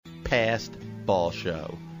Past Ball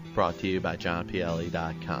Show, brought to you by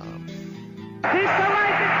JohnPLE.com. He's the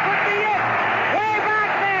right to put me in. Way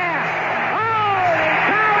back there. Holy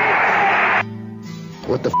cow!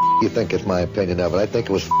 What the you think is my opinion of it? I think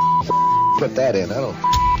it was put that in. I don't.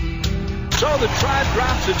 So the Tribe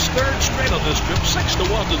drops its third straight on this trip, 6-1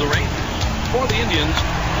 to the Rangers. For the Indians,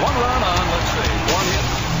 one run on, let's see, one hit.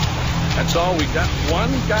 That's all we got.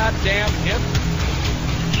 One goddamn hit.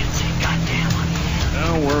 Can't say goddamn on here.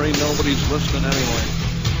 Don't worry, nobody's listening anyway.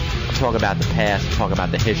 I'm talking about the past, I'm talking about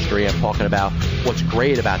the history, I'm talking about what's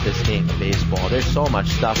great about this game of baseball. There's so much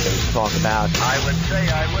stuff that we can talk about. I would say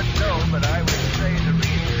I wouldn't know, but I would say the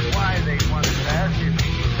reason why they won the past is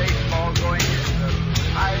baseball going into the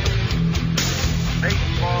highest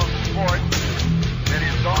baseball sport that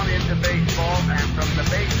has gone into baseball, and from the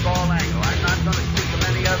baseball angle. I'm not going to speak of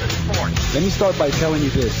any other sport. Let me start by telling you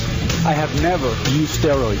this. I have never used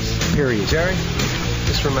steroids, period. Jerry,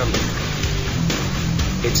 just remember,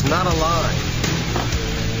 it's not a lie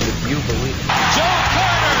if you believe it. Joe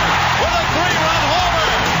Carter with a 3-run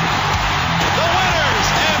homer. The winners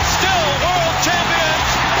and still world champions,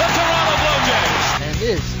 the Toronto Blue Jays. And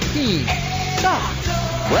this team sucks.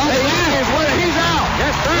 Well, he's out.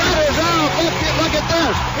 Yes, Fred is out. Look at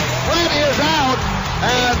this. Fred is out.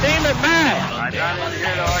 Damon Mack. I'm not in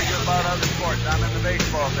here to argue about other sports. I'm in the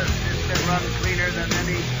baseball business. It's been run cleaner than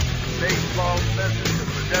any baseball business that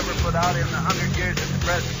was ever put out in the 100 years at the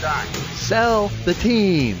present time. Sell the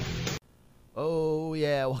team. Oh,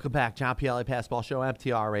 yeah. Welcome back. John Pielli, Past Ball Show,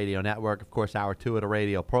 MTR Radio Network. Of course, hour 2 of the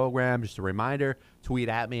radio program. Just a reminder, tweet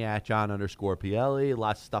at me at John_Pielli.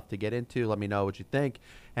 Lots of stuff to get into. Let me know what you think.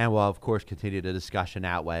 And we'll, of course, continue the discussion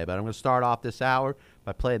that way. But I'm going to start off this hour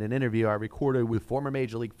by playing an interview I recorded with former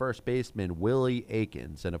Major League first baseman Willie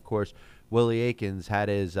Aikens. And, of course, Willie Aikens had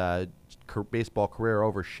his baseball career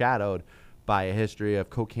overshadowed by a history of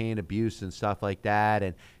cocaine abuse and stuff like that.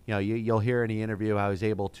 And, you know, you'll hear in the interview how he's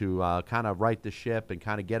able to kind of right the ship and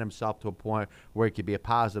kind of get himself to a point where he could be a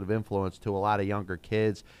positive influence to a lot of younger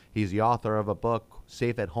kids. He's the author of a book,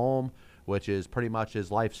 Safe at Home, which is pretty much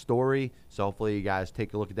his life story. So hopefully you guys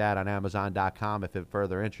take a look at that on Amazon.com if it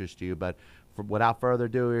further interests you. But without further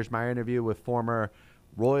ado, here's my interview with former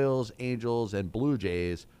Royals, Angels, and Blue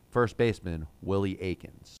Jays first baseman Willie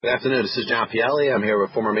Aikens. Good afternoon. This is John Pielli. I'm here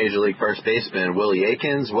with former Major League first baseman Willie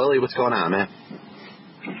Aikens. Willie, what's going on, man?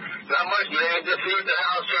 Not much, man. Just here at the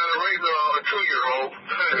house trying to raise a 2-year-old.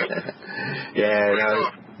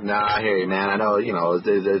 Yeah, no, I hear you, man. I know,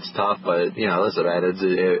 it's tough, but, listen, man,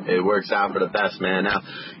 it works out for the best, man. Now,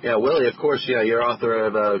 Willie, of course, you're author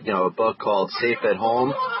of a book called Safe at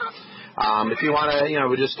Home. If you want to,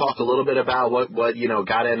 we just talk a little bit about what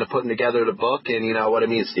got into putting together the book and, what it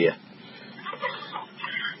means to you.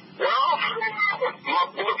 Well, my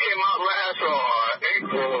book came out last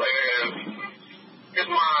April, and it's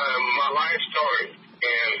my life story.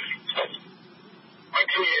 And my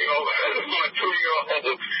 2-year-old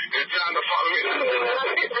is trying to follow me around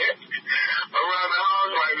the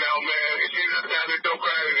house right now, man. She's just having no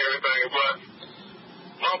crying and everything, but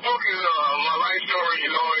my book is my life story, it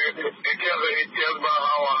tells about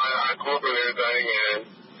how I grew up and everything and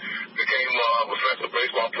became a professional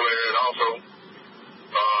baseball player, and also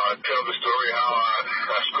tell the story how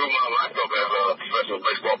I screwed my life up as a professional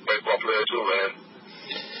baseball player too, man.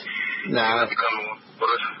 Nah.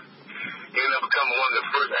 Ended up becoming one of the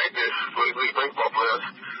first active Major League baseball players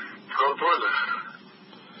to go to prison.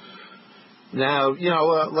 Now,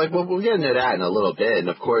 we'll get into that in a little bit. And,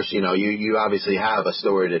 of course, you obviously have a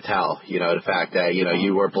story to tell, the fact that,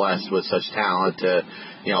 you were blessed with such talent to,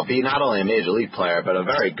 be not only a Major League player, but a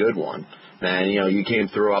very good one. And, you came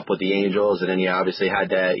through up with the Angels, and then you obviously had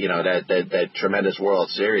that, that tremendous World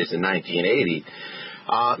Series in 1980.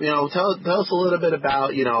 Tell us a little bit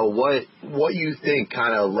about, what you think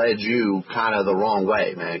kind of led you kind of the wrong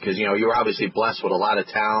way, man, because, you were obviously blessed with a lot of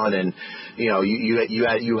talent and,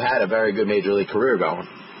 you had a very good Major League career going.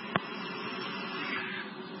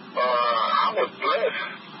 I was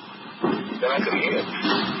blessed that I could hit,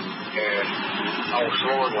 and I was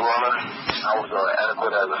slow as a runner. I was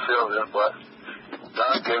adequate as a fielder, but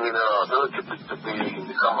God gave me the ability to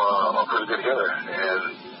become a pretty good hitter, and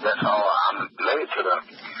that's how I made it to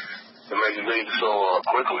the Major League so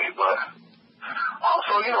quickly. But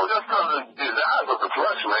also, just because the desires of the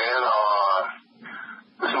flesh, man,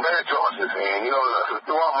 there's some bad choices. And,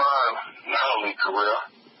 throughout my minor league career,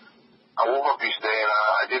 I woke up each day and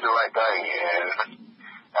I did the right thing. And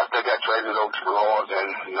after I got traded over to the Royals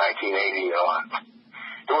in 1980,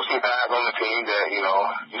 there was some guys on the team that,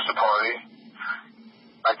 used to party,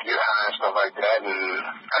 like to get high and stuff like that. And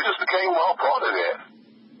I just became well part of that.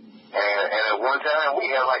 And at one time, we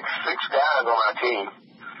had like 6 guys on our team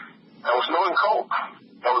that was snorting coke,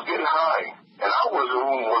 that was getting high. And I was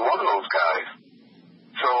one of those guys.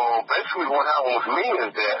 So basically what happened with me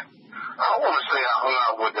is that I don't want to say I hung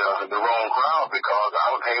out with the wrong crowd, because I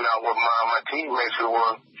was hanging out with my teammates who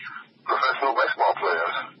were professional baseball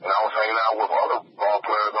players. And I was hanging out with other ball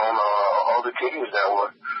players on other teams that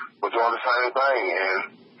were doing the same thing.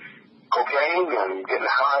 And cocaine and getting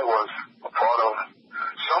high was a part of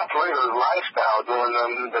some players' lifestyle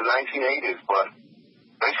during the 1980s. But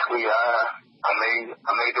basically I made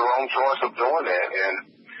the wrong choice of doing that.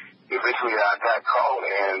 And eventually I got caught,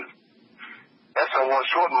 and that somewhat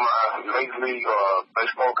shortened my Major League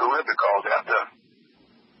Baseball career, because after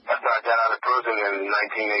I got out of prison in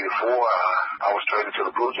 1984, I was traded to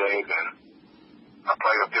the Blue Jays, and I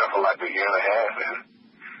played up there for like a year and a half. And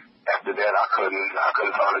after that, I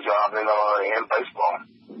couldn't find a job in baseball.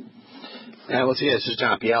 Yeah, once again, this is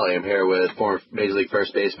John Pielli. I'm here with former Major League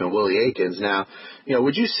first baseman Willie Aikens. Now,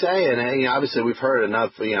 would you say, and obviously we've heard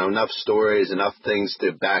enough stories, enough things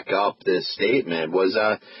to back up this statement, was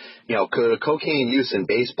cocaine use in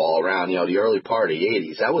baseball around the early part of the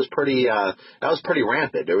 80s, that was pretty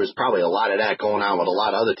rampant. There was probably a lot of that going on with a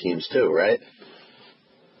lot of other teams too, right?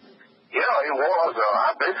 Yeah, it was.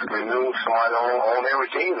 I basically knew somebody on every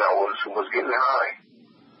team that was getting high.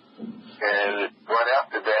 And right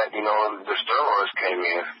after that, the steroids came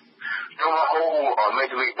in. Through my whole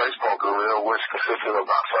Major League Baseball career, which consisted of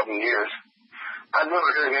about 7 years, I never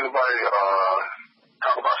heard anybody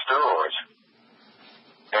talk about steroids,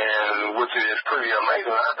 and which is pretty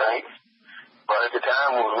amazing, I think. But at the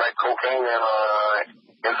time, it was like cocaine and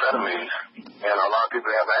amphetamines. And a lot of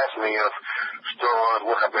people have asked me if steroids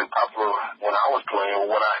would have been popular when I was playing,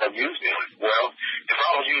 or would I have used them. Well, if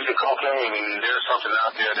I was using cocaine and there's something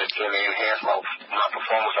out there that can enhance my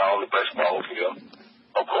performance out on the baseball field,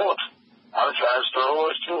 of course, I would try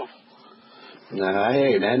steroids too. I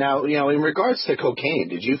hear you, man. Now, in regards to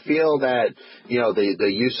cocaine, did you feel that,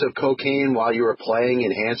 the use of cocaine while you were playing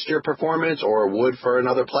enhanced your performance, or would for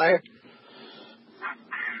another player?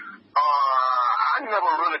 I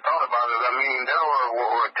never really thought about it. I mean, there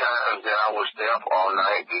were times that I would stay up all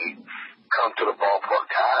night and come to the ballpark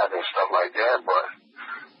tired and stuff like that, but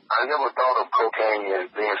I never thought of cocaine as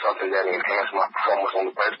being something that enhanced my performance on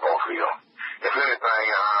the baseball field. If anything,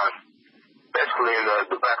 basically in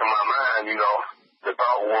the back of my mind, the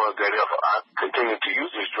thought was that if I continued to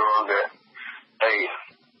use this drug, that, hey,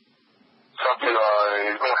 something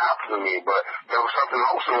is going to happen to me. But there was something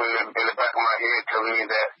also in the back of my head telling me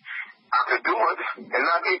that I could do it and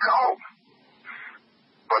not get caught.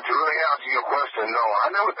 But to really answer your question, no,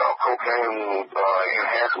 I never thought cocaine would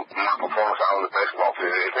enhance my performance out on the baseball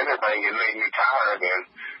field. If anything, it made me tired,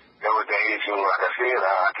 and there were days, like I said,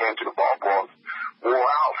 I came to the ballpark wore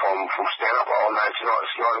out from staying up all night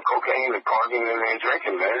snorting cocaine and partying and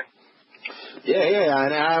drinking, man. Yeah,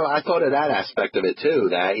 and I thought of that aspect of it too.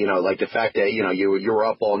 That like the fact that you were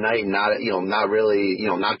up all night and not really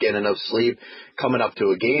not getting enough sleep, coming up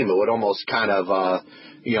to a game, it would almost kind of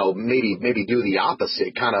maybe do the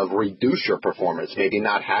opposite, kind of reduce your performance, maybe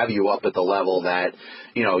not have you up at the level that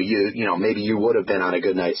maybe you would have been on a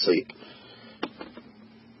good night's sleep.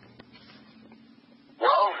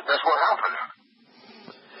 Well, that's what happened,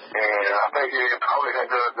 and I think it probably had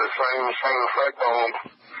the same effect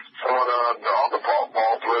on some of the other ball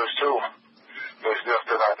players too. It's just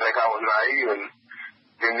that I think I was naive and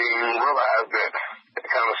didn't even realize that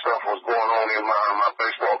kind of stuff was going on in my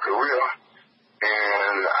baseball career.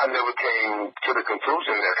 And I never came to the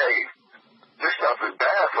conclusion that, hey, this stuff is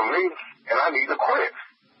bad for me and I need to quit.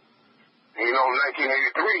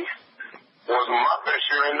 1983 was my best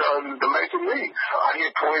year in the major leagues. I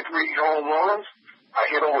hit 23 home runs. I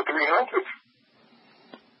hit over 300.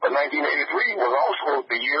 But 1983 was also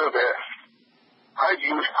the year that I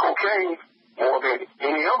used cocaine more than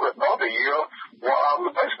any other year while I was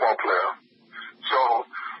a baseball player. So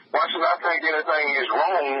why should I think anything is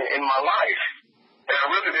wrong in my life? And I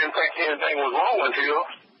really didn't think anything was wrong until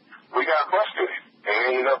we got busted and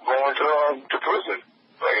ended up going to prison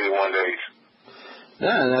for 81 days.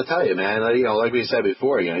 Yeah, and I tell you, man, like we said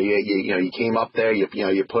before, you came up there, you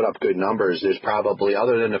put up good numbers. There's probably,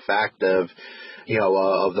 other than the fact of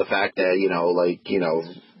the fact that,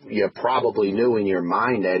 you probably knew in your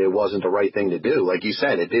mind that it wasn't the right thing to do. Like you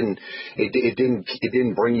said, it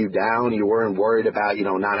didn't bring you down. You weren't worried about,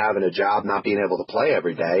 not having a job, not being able to play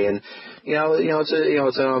every day. And,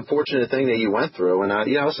 it's an unfortunate thing that you went through. And,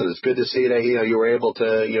 so it's good to see that, you were able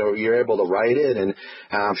to, you're able to write it. And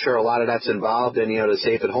I'm sure a lot of that's involved in, the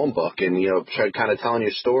Safe at Home book and, kind of telling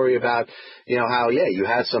your story about, how, you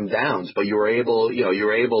had some downs, but you were able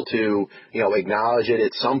to, acknowledge it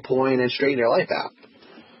at some point and straighten your life out.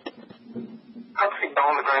 I think the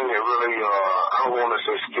only thing that really, I don't want to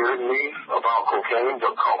say scared me about cocaine,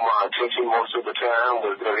 but caught my attention most of the time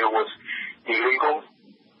was that it was illegal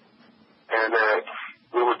and that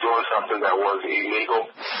we were doing something that was illegal.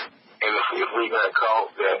 And if we got caught,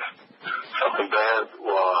 that something bad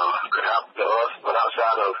could happen to us. But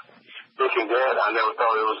outside of thinking that, I never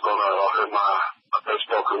thought it was going to hurt my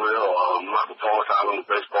baseball career or my performance out on the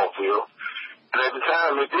baseball field. And at the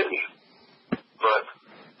time, it didn't. But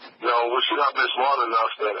we should have been smart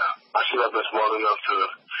enough I should have been smart enough to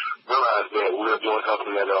realize that we're doing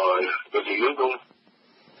something that is illegal.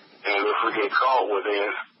 And if we get caught, well, then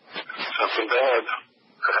something bad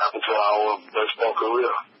could happen to our baseball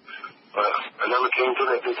career. But I never came to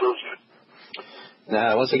that conclusion.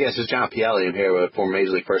 Now, once again, this is John Pielli. I'm here with former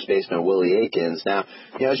Major League first baseman Willie Aikens. Now,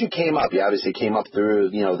 as you came up, you obviously came up through,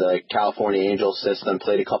 the California Angels system,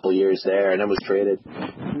 played a couple years there, and then was traded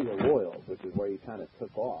to the Royals, which is where you kind of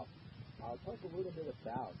took off. I'll talk a little bit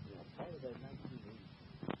about, part of that 1980,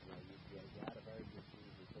 you had a very good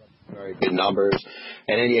season, put up very good numbers,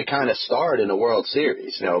 and then you kind of starred in the World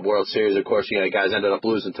Series. World Series, of course, you guys ended up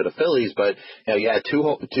losing to the Phillies, but, you had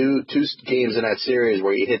two games in that series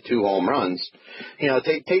where you hit 2 home runs.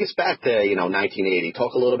 Take us back to, 1980.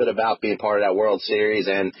 Talk a little bit about being part of that World Series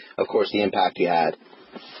and, of course, the impact you had.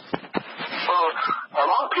 Well, a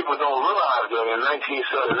lot of people don't realize that in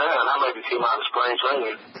 1979, I made the team out of spring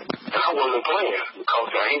training, and I wasn't playing because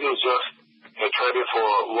the Angels just had traded for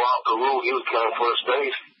Rob Carew. He was playing first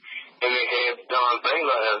base, and they had Don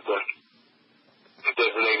Baylor as the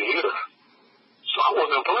designated hitter. So I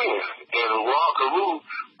wasn't playing, and Rob Carew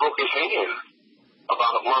broke his hand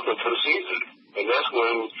about a month into the season, and that's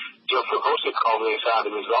when Jeff Fregosi called me inside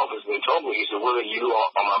of his office and told me, he said, Willie, you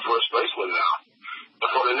are my first baseman now. But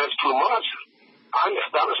for the next 2 months, I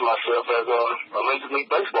established myself as a Major League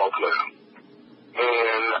Baseball player.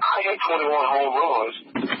 And I had 21 home runs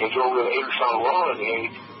and drove in 80-some runs in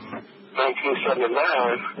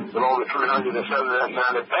 1979 with only 379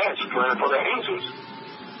 at-bats playing for the Angels.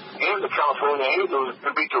 And the California Angels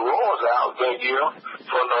beat the Royals out that year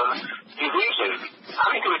for the division. I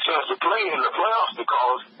didn't get a chance to play in the playoffs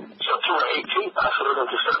because September 18th, I slid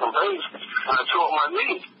into second base and I tore my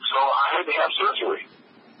knee. So I had to have surgery.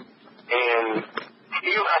 And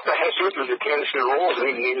even after I had surgery, the Kansas City Royals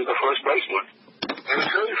needed the first baseman. And it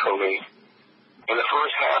traded for me. In the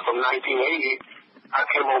first half of 1980, I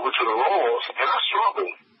came over to the Royals, and I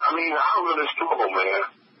struggled. I really struggled, man.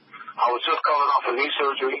 I was just coming off a knee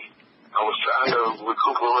surgery. I was trying to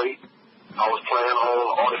recuperate. I was playing on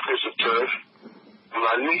artificial turf. And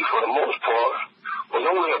my knee, for the most part, was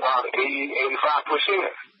only about 85%.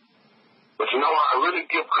 But I really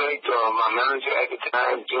give credit to my manager at the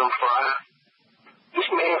time, Jim Fryer. This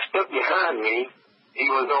man stepped behind me,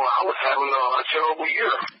 even though I was having a terrible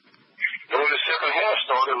year. And when the second half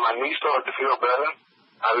started, my knee started to feel better.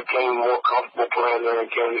 I became more comfortable playing there in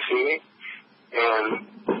Kansas City. And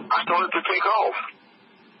I started to take off.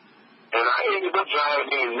 And I ended up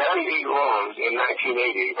driving 98 runs in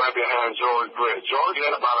 1980, right behind George Brett. George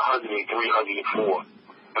had about 103, 104.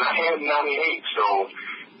 And I had 98, so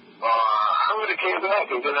I really came back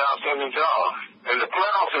and did an outstanding job. And the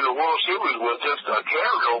playoffs in the World Series was just a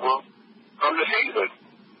carryover from the season.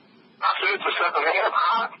 I finished the second half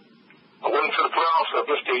hot. I went into the playoffs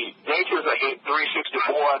against the Yankees. I hit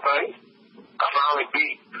 364, I think. I finally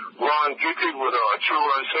beat Ron Guthrie with a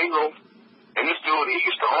two-run single. And this dude, he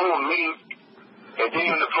used to own me. And then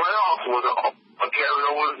in the playoffs was a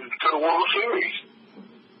carryover to the World Series.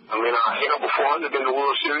 I hit over 400 in the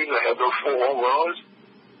World Series. I had those 4 home runs.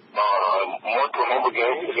 Multiple home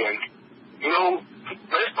games, and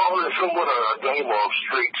baseball is somewhat a game of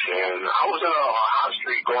streaks, and I was in a hot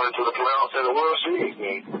streak going into the playoffs and the World Series,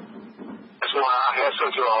 and that's why I had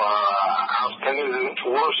such a outstanding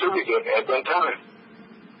World Series at that time.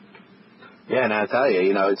 Yeah, and I tell you,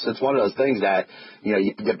 it's one of those things that,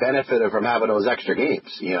 you benefited from having those extra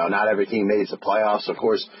games. Not every team made the playoffs. Of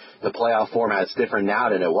course, the playoff format's different now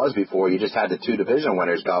than it was before. You just had the 2 division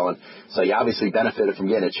winners going. So you obviously benefited from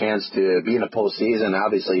getting a chance to be in the postseason,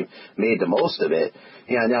 obviously made the most of it.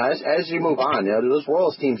 Yeah, now as you move on, those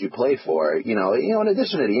Royals teams you played for, in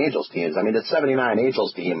addition to the Angels teams, I mean, the '79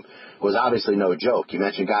 Angels team was obviously no joke. You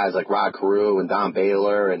mentioned guys like Rod Carew and Don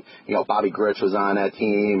Baylor, and Bobby Grich was on that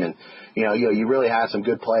team, and you really had some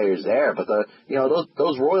good players there. But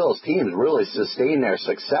those Royals teams really sustained their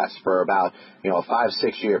success for about a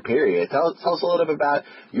 5-6 year period. Tell us a little bit about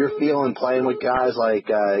your feeling playing with guys like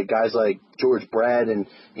George Brett and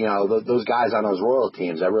those guys on those Royal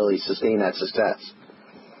teams that really sustained that success.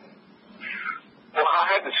 Well, I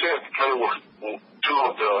had the chance to play with two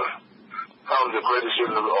of probably the greatest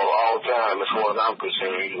hitters of all time, as far as I'm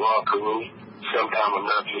concerned. Rod Carew, 7-time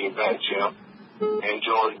American League batting champ, and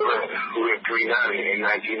George Brett, who hit .390 in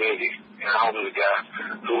 1980. And I was the guy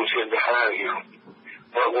who was hitting behind him.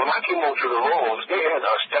 But when I came over to the Royals, they had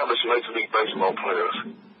established Major League Baseball players.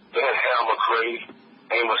 They had Hal McRae,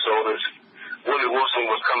 Amos Otis. Willie Wilson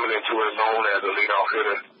was coming into his own as a leadoff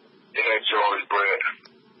hitter. They had George Brett,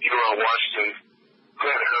 Earl Washington,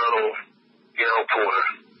 Clint Hurdle, Gerald Porter.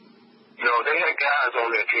 They had guys on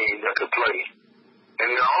their team that could play. And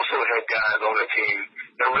they also had guys on their team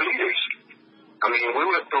that were leaders. I mean, we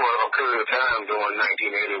went through a period of time during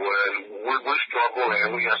 1980 where we struggled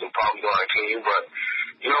and we had some problems on our team. But,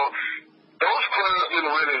 those players didn't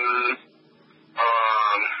really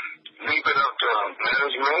leave it up to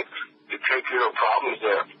management to take care of problems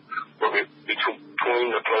that were between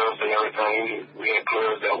the players and everything. We had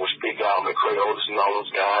players that would speak out, McCray, Otis, and all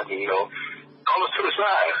those guys, and, call us to the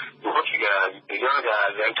side, the rookie guys, the young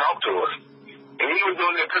guys, and talk to us. And even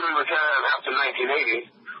during that period of time after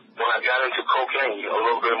 1980, when I got into cocaine a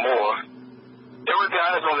little bit more, there were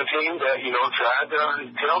guys on the team that, tried to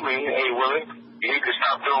tell me, hey, Willie, you need to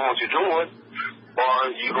stop doing what you're doing, or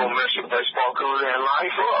you're going to mess your baseball career and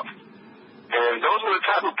life up. And those were the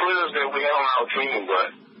type of players that we had on our team, but,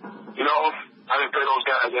 I didn't pay those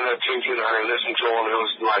guys any attention. I didn't listen to them. It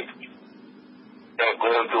was like that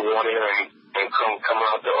going through one ear and come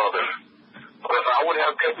out the other. But if I would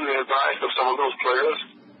have taken the advice of some of those players,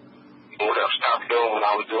 I would have stopped doing what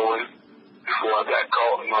I was doing before I got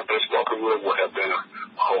caught. My baseball career would have been a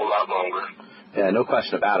whole lot longer. Yeah, no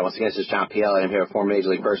question about it. Once again, this is John Pielli. I'm here with former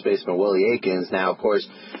Major League first baseman Willie Aikens. Now, of course,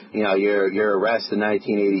 your arrest in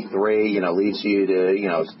 1983, leads you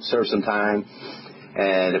to, serve some time.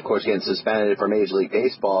 And, of course, getting suspended for Major League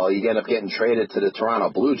Baseball. You end up getting traded to the Toronto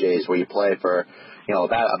Blue Jays, where you play for,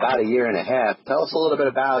 about a year and a half. Tell us a little bit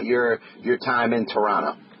about your time in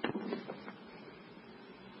Toronto.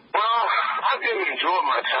 Well, I didn't enjoy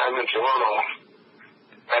my time in Toronto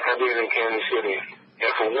like I did in Kansas City.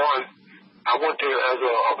 And for one, I went there as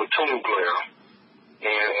a platoon player.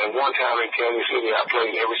 And one time in Kansas City, I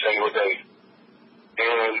played every single day.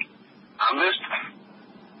 And I missed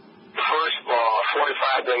the first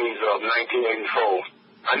 45 days of 1984.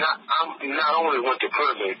 I not only went to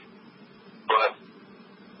prison, but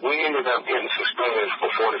we ended up getting suspended for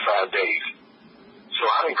 45 days. So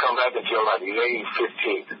I didn't come back until like May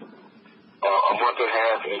 15th, a month and a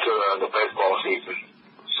half into the baseball season.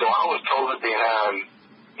 So I was totally behind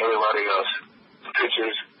everybody else, the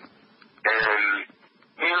pitchers. And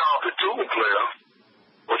being a platoon player,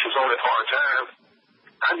 which was only part-time,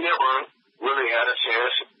 I never really had a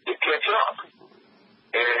chance to catch up.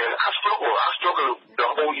 And I struggled the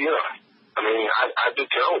whole year. I mean, I did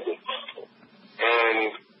terrible.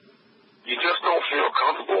 And you just don't feel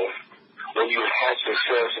comfortable when you had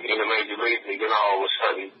success in the major league, and then all of a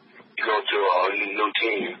sudden you go to a new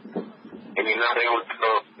team and you're not able to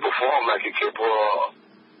perform like you kept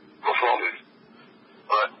performing.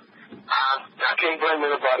 But I can't blame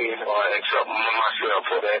anybody except myself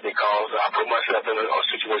for that, because I put myself in a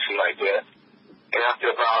situation like that. And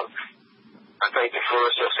after about, I think the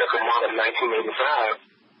first or second month of 1985,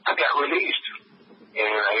 I got released.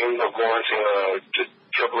 And I ended up going to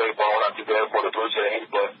AAA ball after that for the Blue Jays,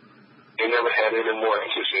 but they never had any more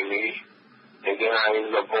interest in me. And then I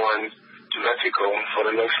ended up going to Mexico for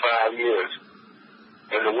the next 5 years.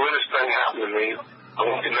 And the weirdest thing happened to me, I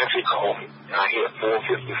went to Mexico and I hit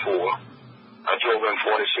 .454. I drove in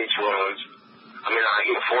 46 runs. I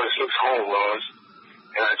hit 46 home runs,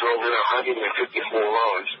 and I drove in 154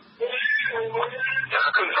 runs. And I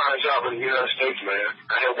couldn't find a job in the United States, man.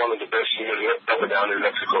 I had one of the best years ever down in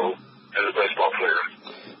Mexico as a baseball player.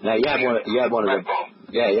 Now you had one of the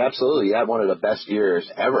absolutely. You had one of the best years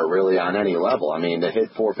ever, really, on any level. I mean, to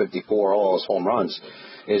hit .454 all those home runs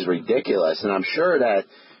is ridiculous, and I'm sure that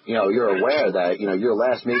you're aware that your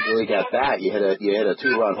last major league at bat, you hit a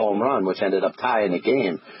 2-run home run, which ended up tying the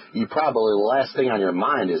game. You probably, the last thing on your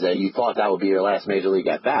mind is that you thought that would be your last major league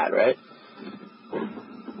at bat, right? Well,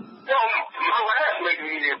 my last major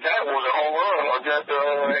league at bat was a home run against the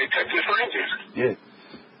Texas Rangers. Yeah.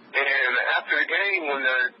 And after the game, when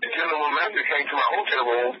the general manager came to my hotel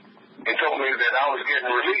room and told me that I was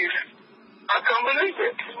getting released, I couldn't believe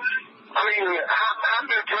it. I mean, how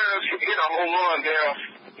many players hit a home run there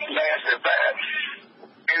last at bat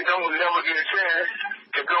and don't never get a chance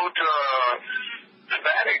to go to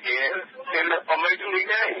bat again in a major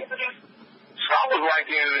league game? So I was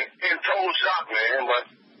like in total shock, man. But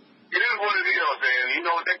it is what it is, man. You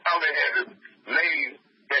know, they probably had to made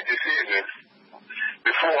that decision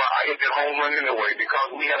before I hit that home run anyway, because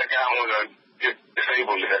we had a guy on a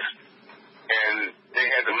disabled list, and they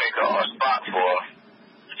had to make a spot for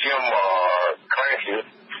Jim Clancy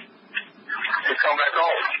to come back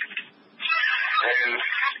home. And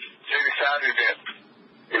they decided that,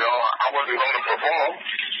 you know, I wasn't going to perform,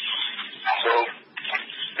 so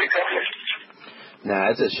they cut me. Nah,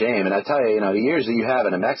 it's a shame, and I tell you, you know, the years that you have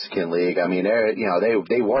in the Mexican League, I mean,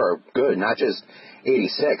 they were good, not just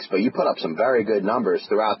 86, but you put up some very good numbers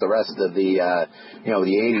throughout the rest of the, the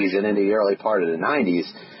 80s and into the early part of the 90s.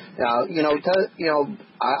 Now,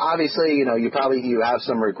 obviously, you have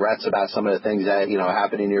some regrets about some of the things that,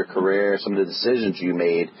 happened in your career, some of the decisions you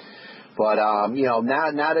made. But, now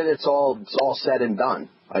that it's all said and done,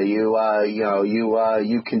 are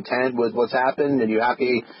you content with what's happened, and you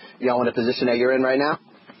happy, in the position that you're in right now?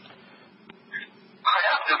 I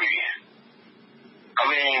have to be. I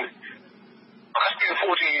mean, I spent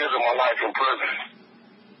 14 years of my life in prison,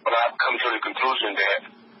 but I've come to the conclusion that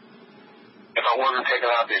if I wasn't taken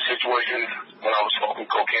out of this situation when I was smoking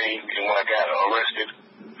cocaine and when I got arrested,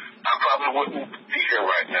 I probably wouldn't be here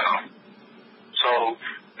right now. So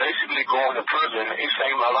basically going to prison, it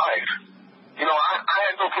saved my life. I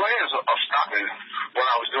had no plans of stopping what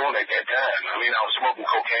I was doing at that time. I mean, I was smoking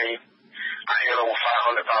cocaine. I had over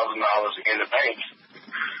 $500,000 in the bank.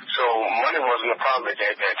 So money wasn't a problem at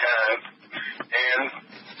that time. And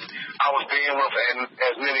I was being with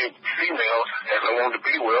as many females as I wanted to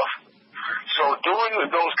be with. So doing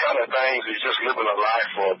those kind of things is just living a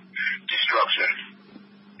life of destruction.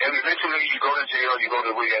 And eventually you go to jail, you go to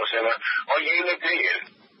the rehab center, or you end up dead.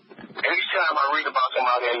 And each time I read about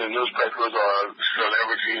somebody in the newspapers or a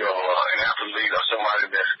celebrity or an athlete or somebody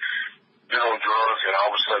that's on drugs, and all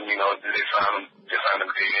of a sudden, they find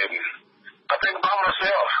them dead. And I think about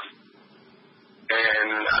myself. And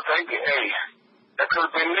I think, hey, that could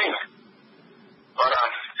have been me. But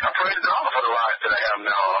I praise God for the life that I have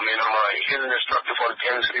now. I mean, I'm a hitting instructor for the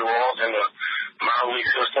Kansas City Royals in the minor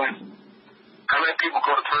league system. How many people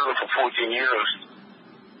go to prison for 14 years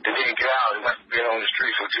and didn't get out and left being on the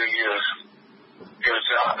street for 2 years? Get a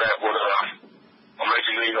job back with a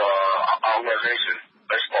major league organization,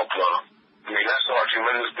 baseball club. I mean, that's a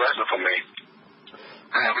tremendous blessing for me.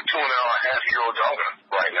 I have a 2.5-year-old daughter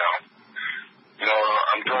right now.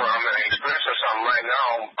 I'm experiencing something right now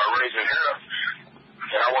by raising her,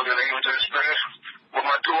 and I wasn't able to experience with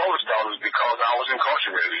my two oldest daughters because I was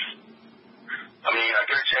incarcerated. I mean, I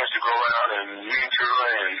get a chance to go around and meet her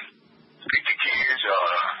and speak to kids,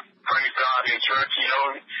 praise God in church,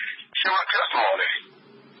 share my testimony.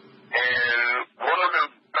 And one of the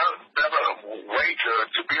better way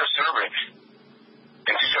to be a servant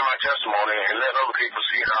and to share my testimony and let other people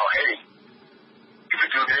see how, hey, if you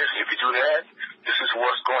do this, if you do that, this is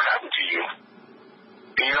what's going to happen to you.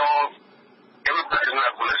 Everybody's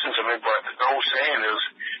not going to listen to me, but the old saying is,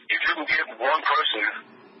 if you can get one person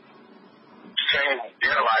to change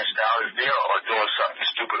their lifestyle, if they are doing something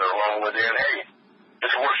stupid or wrong with it, hey,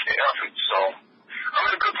 it's worth the effort. So I'm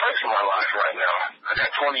in a good place in my life right now. I got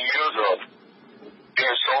 20 years of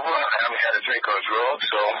being sober. I haven't had a drink or a drug,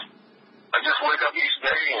 so I just wake up each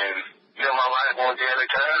day and live my life one day at a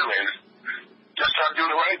time and just try to do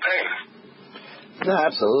the right thing. No,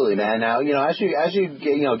 absolutely, man. Now, as you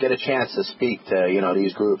get a chance to speak to,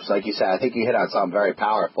 these groups, like you said, I think you hit on something very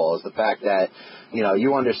powerful, is the fact that,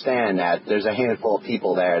 you understand that there's a handful of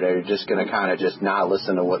people there that are just going to kind of just not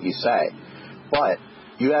listen to what you say. But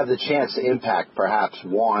you have the chance to impact perhaps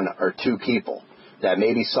one or two people that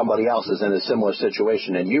maybe somebody else is in a similar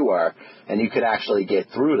situation than you are, and you could actually get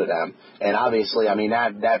through to them. And obviously, I mean,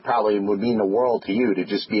 that probably would mean the world to you to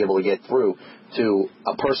just be able to get through to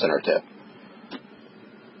a person or two.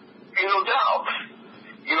 No doubt.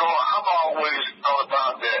 I've always thought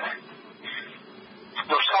about that. If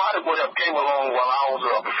somebody would have came along while I was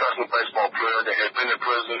a professional baseball player that had been in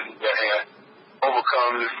prison, that had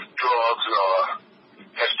overcome drugs or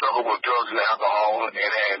had struggled with drugs and alcohol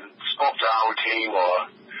and had spoke to our team or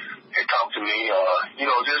had talked to me or,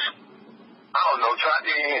 just, tried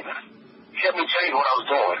to help me change what I was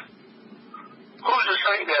doing. Who's to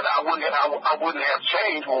say that I wouldn't have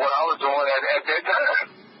changed what I was doing at that time?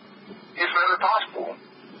 It's very possible.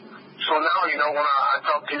 So So now, you know, when I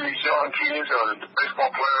talk to these young kids or the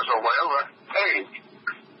baseball players or whatever, hey,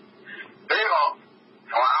 they are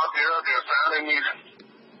out there, they're signing these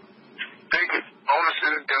big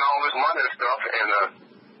bonuses and all this money and stuff, and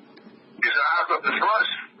these eyes of the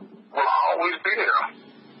trust will always be there.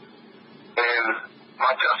 And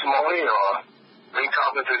my testimony, me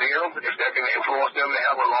talking to them, if that can influence them to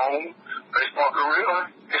have a long baseball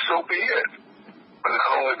career, then so be it. But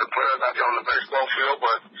not only the players out there on the baseball field,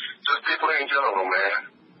 but just people in general,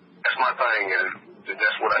 man. That's my thing, and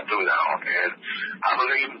that's what I do now. And I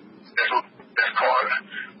believe that's part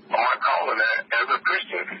of my calling as a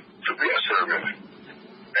Christian, to be a servant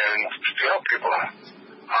and to tell people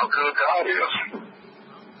how good God is.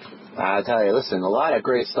 I tell you, listen, a lot of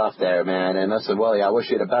great stuff there, man. And listen, Willie, I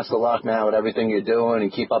wish you the best of luck, man, with everything you're doing,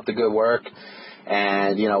 and keep up the good work.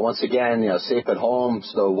 And, you know, once again, you know, safe at home.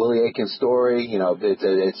 So Willie Aikens' story, you know,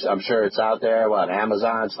 it's I'm sure it's out there on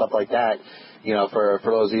Amazon, stuff like that. You know, for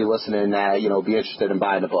those of you listening that, you know, be interested in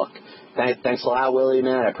buying the book. Thanks a lot, Willie,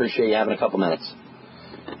 man. I appreciate you having a couple minutes.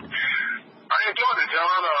 I enjoyed it,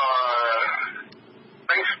 John.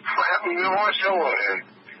 Thanks for having me on my show, and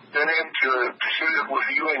then to share it with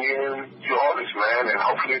you and your audience, man. And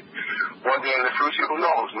hopefully one day in the future, who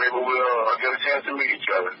knows, maybe we'll get a chance to meet each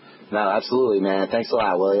other. No, absolutely, man. Thanks a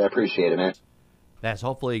lot, Willie. I appreciate it, man. Yes,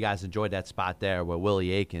 hopefully you guys enjoyed that spot there with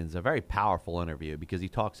Willie Aikens. A very powerful interview because he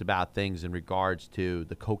talks about things in regards to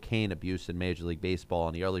the cocaine abuse in Major League Baseball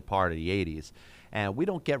in the early part of the 80s. And we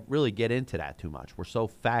don't really get into that too much. We're so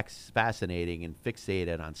fascinating and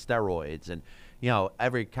fixated on steroids. And, you know,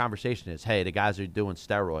 every conversation is, hey, the guys are doing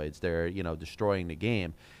steroids. They're, you know, destroying the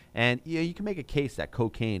game. And you know, you can make a case that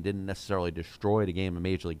cocaine didn't necessarily destroy the game of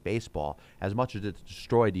Major League Baseball as much as it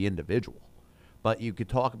destroyed the individual. But you could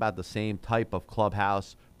talk about the same type of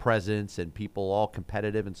clubhouse presence and people all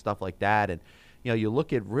competitive and stuff like that. And, you know, you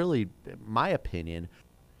look at really, in my opinion,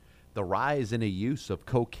 the rise in the use of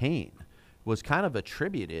cocaine was kind of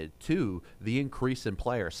attributed to the increase in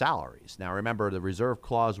player salaries. Now, remember, the reserve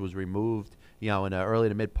clause was removed, you know, in the early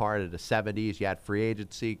to mid part of the 70s. You had free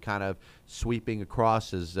agency kind of sweeping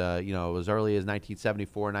across as, you know, as early as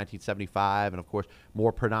 1974, 1975, and, of course,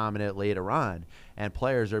 more predominant later on. And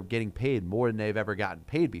players are getting paid more than they've ever gotten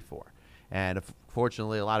paid before. And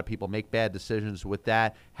fortunately, a lot of people make bad decisions with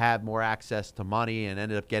that, have more access to money, and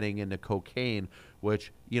ended up getting into cocaine,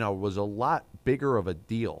 which, you know, was a lot bigger of a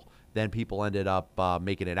deal than people ended up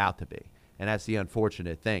making it out to be. And that's the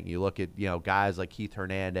unfortunate thing. You look at, you know, guys like Keith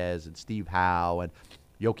Hernandez and Steve Howe and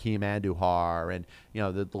Joakim Andujar, and, you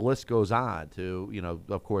know, the list goes on to, you know,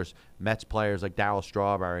 of course, Mets players like Darryl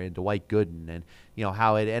Strawberry and Dwight Gooden, and, you know,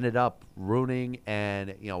 how it ended up ruining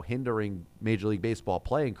and, you know, hindering Major League Baseball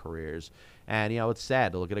playing careers. And, you know, it's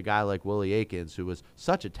sad to look at a guy like Willie Aikens, who was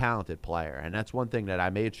such a talented player. And that's one thing that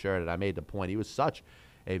I made sure that I made the point. He was such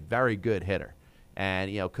a very good hitter.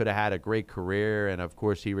 And, you know, could have had a great career. And, of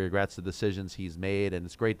course, he regrets the decisions he's made. And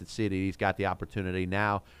it's great to see that he's got the opportunity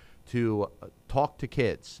now to talk to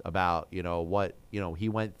kids about, you know, what, you know, he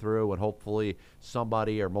went through. And hopefully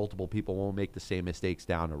somebody or multiple people won't make the same mistakes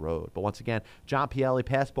down the road. But once again, John Pielli,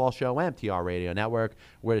 Passball Show, MTR Radio Network.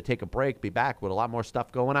 We're going to take a break, be back with a lot more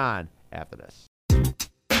stuff going on after this.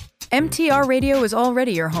 MTR Radio is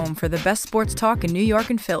already your home for the best sports talk in New York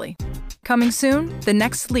and Philly. Coming soon, the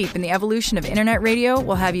next leap in the evolution of internet radio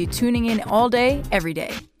will have you tuning in all day, every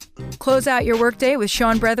day. Close out your workday with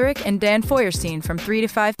Sean Bretherick and Dan Feuerstein from 3 to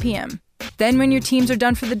 5 p.m. Then when your teams are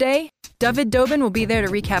done for the day, David Dobin will be there to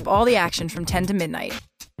recap all the action from 10 to midnight.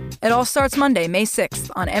 It all starts Monday, May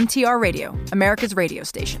 6th on MTR Radio, America's radio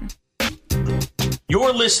station.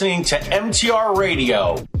 You're listening to MTR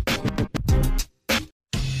Radio.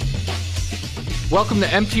 Welcome to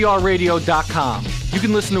MTRRadio.com. You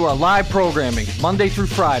can listen to our live programming Monday through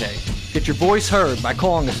Friday. Get your voice heard by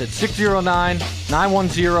calling us at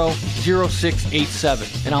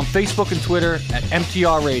 609-910-0687 and on Facebook and Twitter at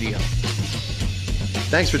MTR Radio.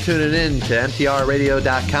 Thanks for tuning in to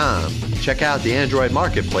MTRRadio.com. Check out the Android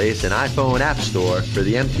Marketplace and iPhone App Store for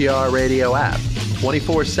the MTR Radio app.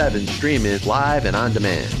 24/7 streaming live and on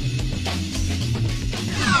demand.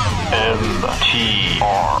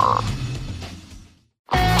 MTR.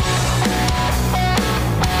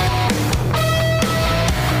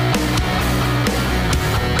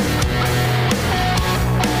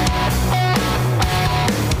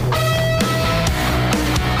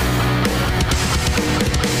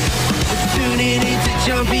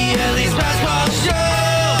 John Pielli's Passball Show,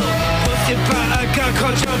 hosted by a guy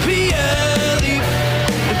called John Pielli.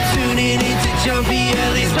 Tuning into John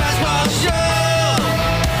Pielli's Passball Show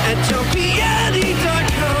at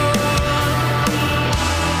JohnPielli.com.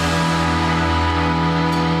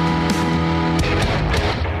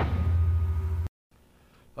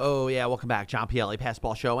 welcome back. John Pielli,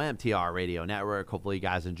 Passball Show, MTR Radio Network. Hopefully you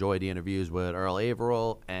guys enjoyed the interviews with Earl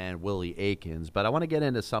Averill and Willie Aikens. But I want to get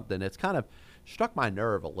into something that's kind of struck my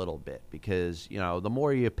nerve a little bit because, you know, the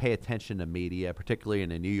more you pay attention to media, particularly in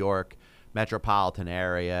the New York metropolitan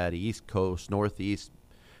area, the East Coast, Northeast,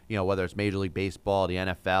 you know, whether it's Major League Baseball, the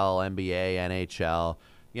NFL, NBA, NHL,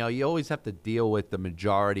 you know, you always have to deal with the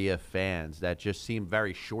majority of fans that just seem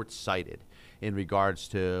very short-sighted in regards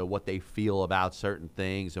to what they feel about certain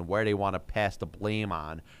things and where they want to pass the blame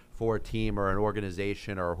on for a team or an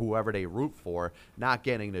organization or whoever they root for not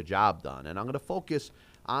getting the job done. And I'm going to focus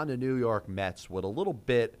on the New York Mets with a little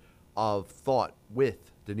bit of thought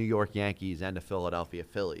with the New York Yankees and the Philadelphia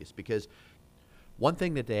Phillies, because one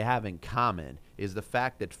thing that they have in common is the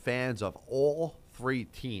fact that fans of all three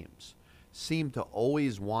teams seem to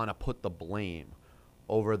always want to put the blame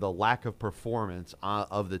over the lack of performance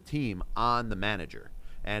of the team on the manager.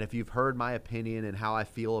 And if you've heard my opinion and how I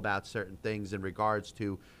feel about certain things in regards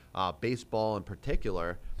to baseball in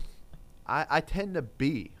particular, I tend to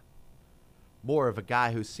be more of a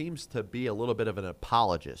guy who seems to be a little bit of an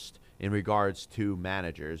apologist in regards to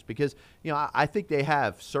managers because, you know, I think they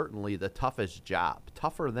have certainly the toughest job,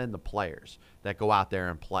 tougher than the players that go out there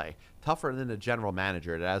and play, tougher than the general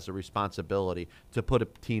manager that has the responsibility to put a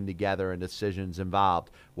team together and decisions involved,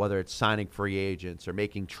 whether it's signing free agents or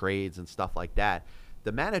making trades and stuff like that.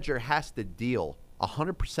 The manager has to deal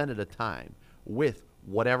 100% of the time with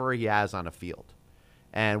whatever he has on the field.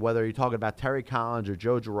 And whether you're talking about Terry Collins or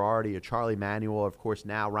Joe Girardi or Charlie Manuel, or of course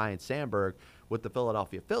now Ryan Sandberg with the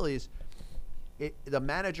Philadelphia Phillies, the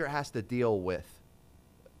manager has to deal with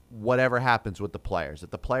whatever happens with the players. If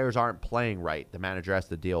the players aren't playing right, the manager has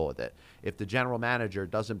to deal with it. If the general manager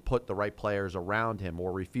doesn't put the right players around him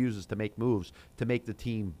or refuses to make moves to make the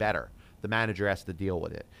team better, the manager has to deal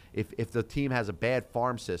with it. If the team has a bad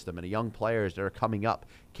farm system and the young players that are coming up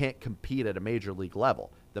can't compete at a major league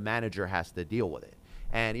level, the manager has to deal with it.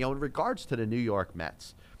 And, you know, in regards to the New York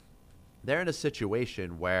Mets, they're in a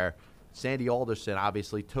situation where Sandy Alderson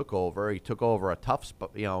obviously took over. He took over a tough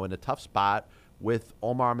spot, you know, in a tough spot with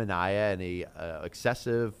Omar Minaya and the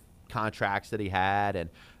excessive contracts that he had, and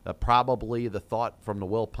probably the thought from the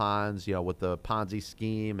Wilpons, you know, with the Ponzi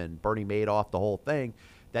scheme and Bernie Madoff, the whole thing,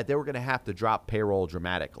 that they were going to have to drop payroll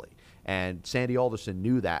dramatically. And Sandy Alderson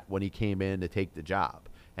knew that when he came in to take the job.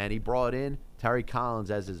 And he brought in Terry Collins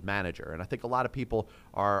as his manager. And I think a lot of people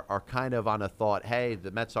are kind of on a thought, hey, the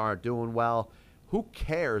Mets aren't doing well. Who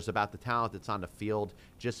cares about the talent that's on the field?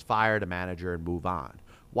 Just fire the manager and move on.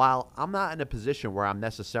 While I'm not in a position where I'm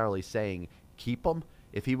necessarily saying keep him,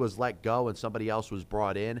 if he was let go and somebody else was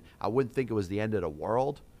brought in, I wouldn't think it was the end of the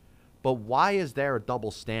world. But why is there a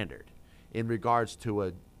double standard in regards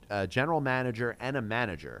to a general manager and a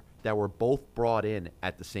manager that were both brought in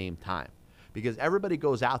at the same time? Because everybody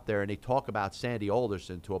goes out there and they talk about Sandy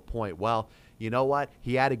Alderson to a point, well, you know what?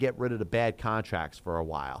 He had to get rid of the bad contracts for a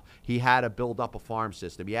while. He had to build up a farm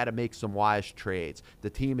system. He had to make some wise trades. The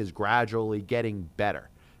team is gradually getting better.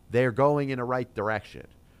 They're going in the right direction.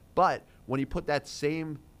 But when you put that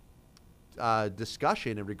same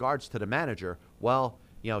discussion in regards to the manager, well,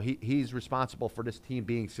 you know, he's responsible for this team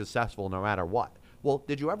being successful no matter what. Well,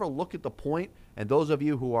 did you ever look at the point, and those of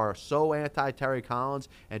you who are so anti-Terry Collins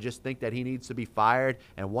and just think that he needs to be fired,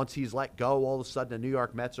 and once he's let go, all of a sudden the New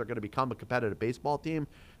York Mets are going to become a competitive baseball team,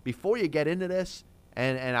 before you get into this,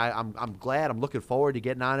 and I'm glad, I'm looking forward to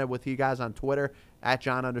getting on it with you guys on Twitter, at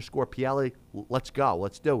John_Pielli, let's go,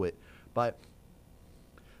 let's do it. But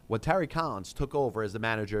when Terry Collins took over as the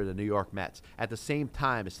manager of the New York Mets, at the same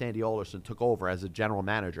time as Sandy Alderson took over as the general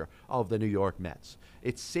manager of the New York Mets,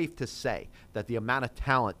 it's safe to say that the amount of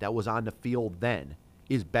talent that was on the field then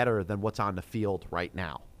is better than what's on the field right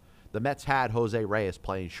now. The Mets had Jose Reyes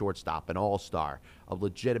playing shortstop, an all-star, a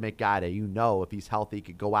legitimate guy that you know if he's healthy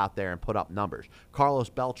could go out there and put up numbers. Carlos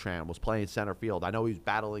Beltran was playing center field. I know he was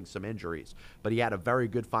battling some injuries, but he had a very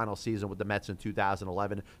good final season with the Mets in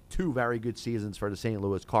 2011, 2 very good seasons for the St.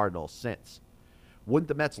 Louis Cardinals since. Wouldn't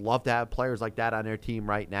the Mets love to have players like that on their team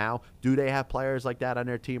right now? Do they have players like that on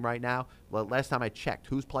their team right now? Well, last time I checked,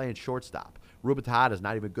 who's playing shortstop? Ruben Tejada is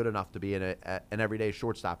not even good enough to be an everyday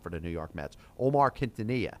shortstop for the New York Mets. Omar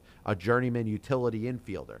Quintanilla, a journeyman utility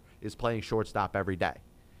infielder, is playing shortstop every day.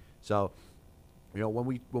 So, you know, when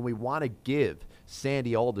we want to give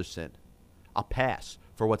Sandy Alderson a pass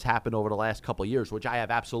for what's happened over the last couple of years, which I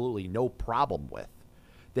have absolutely no problem with,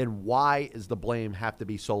 then why does the blame have to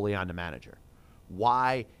be solely on the manager?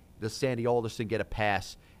 Why does Sandy Alderson get a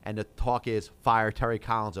pass and the talk is fire Terry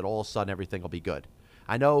Collins and all of a sudden everything will be good?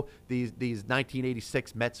 I know these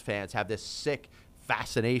 1986 Mets fans have this sick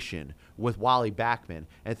fascination with Wally Backman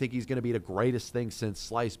and think he's going to be the greatest thing since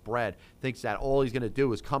sliced bread, thinks that all he's going to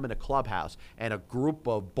do is come in a clubhouse and a group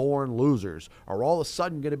of born losers are all of a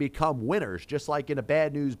sudden going to become winners, just like in the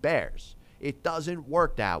Bad News Bears. It doesn't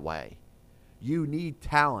work that way. You need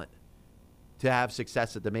talent to have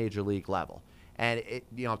success at the major league level. And,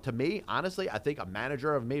 to me, honestly, I think a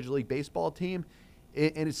manager of a Major League Baseball team,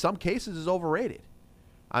 in some cases, is overrated.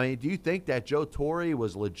 I mean, do you think that Joe Torre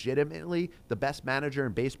was legitimately the best manager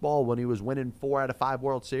in baseball when he was winning 4 out of 5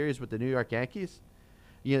 World Series with the New York Yankees?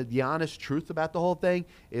 The honest truth about the whole thing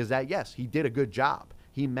is that, yes, he did a good job.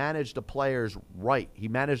 He managed the players right. He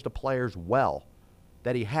managed the players well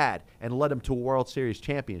that he had and led them to a World Series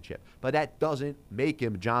championship. But that doesn't make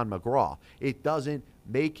him John McGraw. It doesn't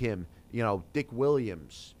make him, Dick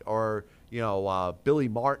Williams or, Billy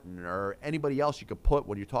Martin or anybody else you could put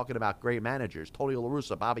when you're talking about great managers, Tony La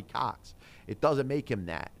Russa, Bobby Cox. It doesn't make him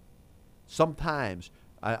that. Sometimes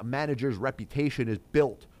a manager's reputation is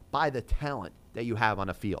built by the talent that you have on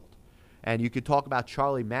the field. And you could talk about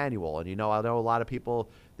Charlie Manuel, and I know a lot of people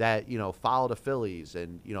that follow the Phillies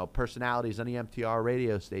and personalities on the MTR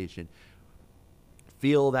radio station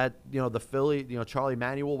feel that Charlie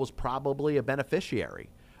Manuel was probably a beneficiary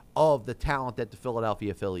of the talent that the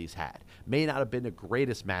Philadelphia Phillies had. May not have been the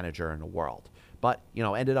greatest manager in the world, but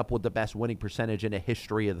ended up with the best winning percentage in the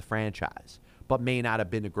history of the franchise, but may not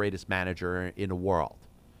have been the greatest manager in the world.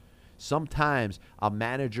 Sometimes a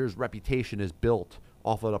manager's reputation is built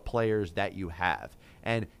off of the players that you have.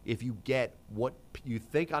 And if you get what you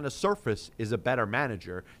think on the surface is a better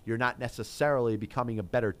manager, you're not necessarily becoming a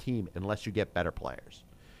better team unless you get better players.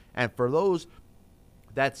 And for those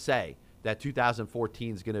that say that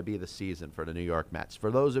 2014 is going to be the season for the New York Mets,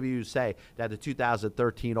 for those of you who say that the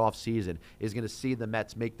 2013 offseason is going to see the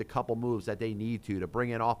Mets make the couple moves that they need to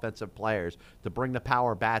bring in offensive players, to bring the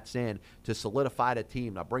power bats in, to solidify the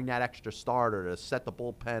team, to bring that extra starter, to set the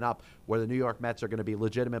bullpen up where the New York Mets are going to be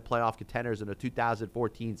legitimate playoff contenders in the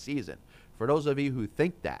 2014 season. For those of you who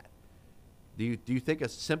think that, do you think a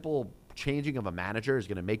simple changing of a manager is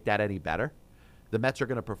going to make that any better? The Mets are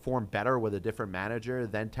going to perform better with a different manager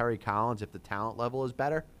than Terry Collins if the talent level is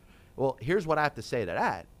better? Well, here's what I have to say to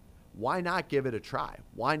that. Why not give it a try?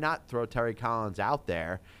 Why not throw Terry Collins out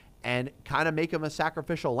there and kind of make him a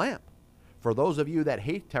sacrificial lamb? For those of you that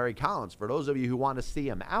hate Terry Collins, for those of you who want to see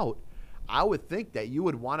him out, I would think that you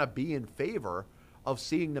would want to be in favor of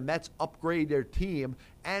seeing the Mets upgrade their team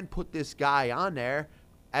and put this guy on there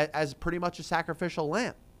as pretty much a sacrificial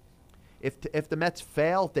lamb. If the Mets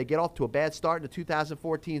fail, if they get off to a bad start in the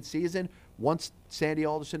 2014 season, once Sandy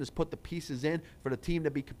Alderson has put the pieces in for the team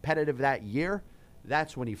to be competitive that year,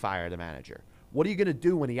 that's when you fire the manager. What are you going to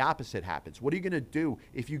do when the opposite happens? What are you going to do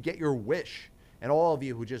if you get your wish? And all of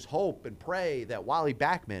you who just hope and pray that Wally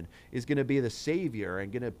Backman is going to be the savior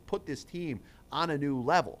and going to put this team on a new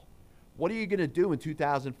level. What are you going to do in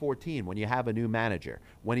 2014 when you have a new manager,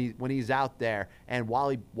 when he's out there and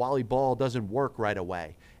Wally Ball doesn't work right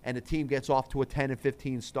away and the team gets off to a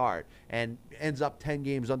 10-15 start and ends up 10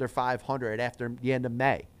 games under 500 after the end of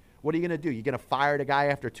May? What are you going to do? You're going to fire the guy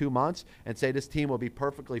after 2 months and say this team will be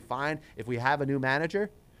perfectly fine if we have a new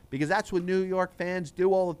manager? Because that's what New York fans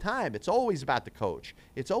do all the time. It's always about the coach.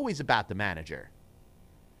 It's always about the manager.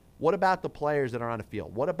 What about the players that are on the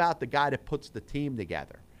field? What about the guy that puts the team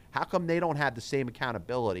together? How come they don't have the same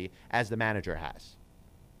accountability as the manager has?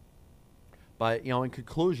 But, in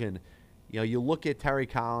conclusion, you look at Terry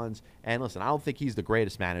Collins, and listen, I don't think he's the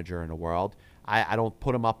greatest manager in the world. I don't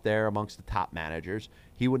put him up there amongst the top managers.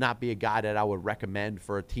 He would not be a guy that I would recommend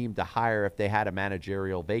for a team to hire if they had a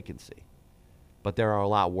managerial vacancy. But there are a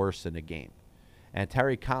lot worse in the game. And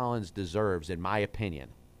Terry Collins deserves, in my opinion,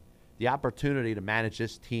 the opportunity to manage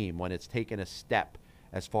this team when it's taken a step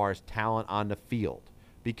as far as talent on the field.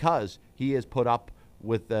 Because he has put up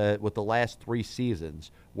with the last 3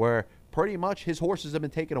 seasons where pretty much his horses have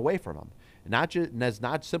been taken away from him. And that's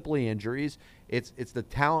not simply injuries. It's the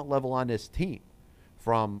talent level on this team.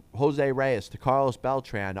 From Jose Reyes to Carlos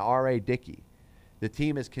Beltran to R.A. Dickey. The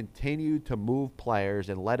team has continued to move players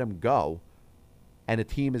and let them go. And the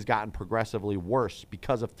team has gotten progressively worse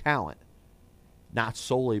because of talent. Not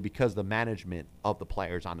solely because of the management of the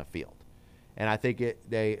players on the field. And I think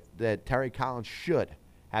that Terry Collins should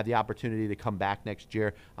have the opportunity to come back next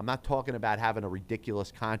year. I'm not talking about having a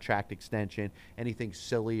ridiculous contract extension, anything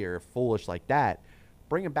silly or foolish like that.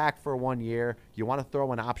 Bring him back for 1 year. You want to throw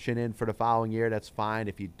an option in for the following year, that's fine.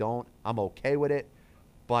 If you don't, I'm okay with it.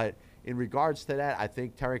 But in regards to that, I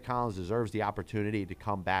think Terry Collins deserves the opportunity to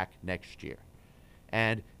come back next year.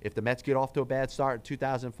 And if the Mets get off to a bad start in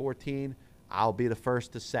 2014, I'll be the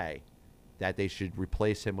first to say that they should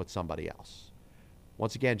replace him with somebody else.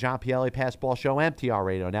 Once again, John Pielli, Passball Show, MTR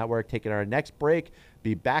Radio Network, taking our next break.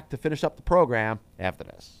 Be back to finish up the program after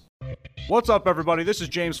this. What's up, everybody? This is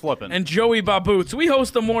James Flippin. And Joey Baboots. We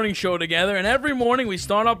host the morning show together, and every morning we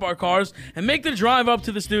start up our cars and make the drive up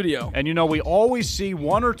to the studio. And, we always see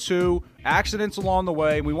one or two accidents along the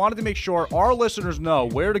way. We wanted to make sure our listeners know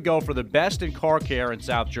where to go for the best in car care in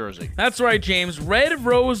South Jersey. That's right, James. Red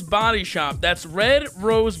Rose Body Shop. That's Red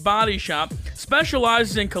Rose Body Shop.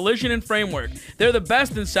 Specializes in collision and framework. They're the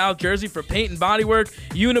best in South Jersey for paint and bodywork,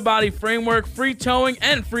 unibody framework, free towing,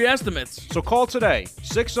 and free estimates. So call today,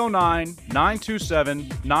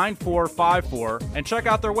 609-927-9454, and check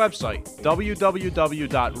out their website,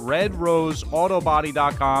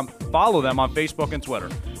 www.redroseautobody.com. Follow them on Facebook and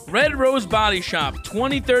Twitter. Red Rose Body Shop,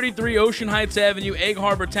 2033 Ocean Heights Avenue, Egg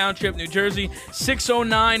Harbor Township, New Jersey,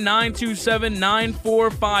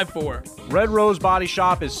 609-927-9454. Red Rose Body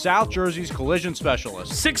Shop is South Jersey's collision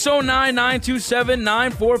specialist.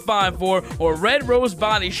 609-927-9454 or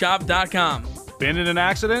redrosebodyshop.com. Been in an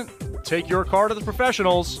accident? Take your car to the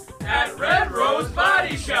professionals at Red Rose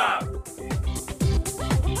Body Shop.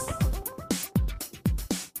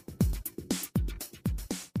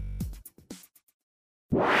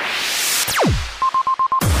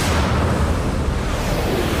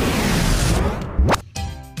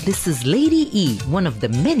 This is Lady E, one of the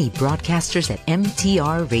many broadcasters at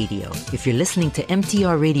MTR Radio. If you're listening to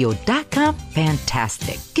MTRradio.com,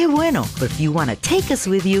 fantastic. Que bueno. But if you want to take us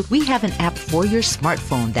with you, we have an app for your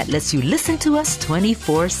smartphone that lets you listen to us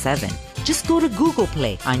 24/7. Just go to Google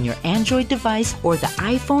Play on your Android device or the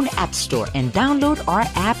iPhone App Store and download our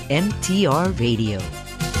app, MTR Radio.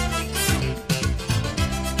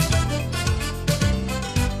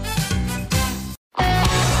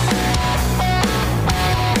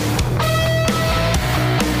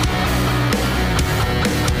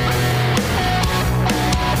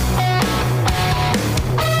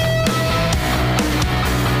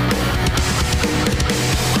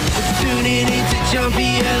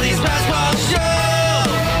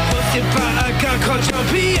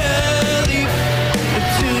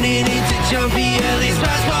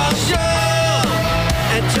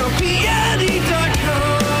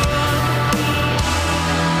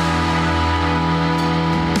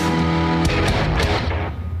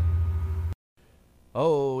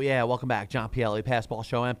 Welcome back. John Pielli, Passball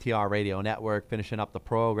Show, MTR Radio Network, finishing up the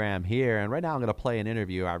program here. And right now I'm going to play an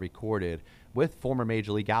interview I recorded with former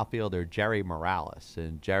Major League outfielder Jerry Morales.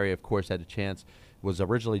 And Jerry, of course, had a chance, was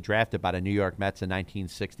originally drafted by the New York Mets in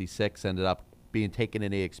 1966, ended up being taken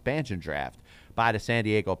in the expansion draft by the San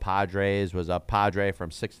Diego Padres, was a Padre from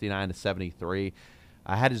 69 to 73.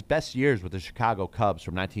 Had his best years with the Chicago Cubs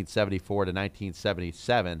from 1974 to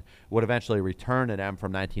 1977, would eventually return to them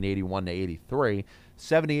from 1981 to 83.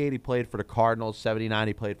 78 he played for the Cardinals, 79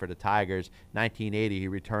 he played for the Tigers, 1980 he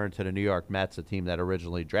returned to the New York Mets, a team that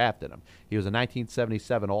originally drafted him. He was a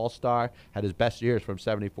 1977 All-Star, had his best years from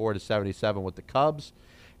 74 to 77 with the Cubs,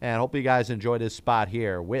 and I hope you guys enjoyed his spot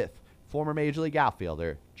here with former Major League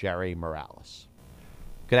outfielder Jerry Morales.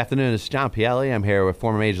 Good afternoon, this is John Pielli. I'm here with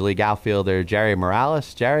former Major League outfielder Jerry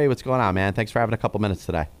Morales. Jerry, what's going on, man? Thanks for having a couple minutes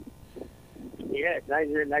today. Yes, nice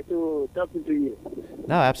to talk to you.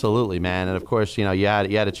 No, absolutely, man. And of course, you had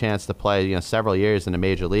a chance to play, several years in the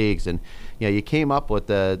major leagues, and you came up with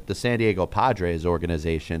the San Diego Padres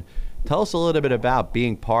organization. Tell us a little bit about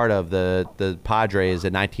being part of the Padres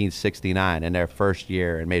in 1969 and their first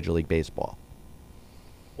year in Major League Baseball.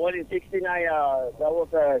 Well, in '69, that was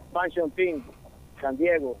an expansion team, San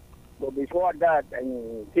Diego. But before that,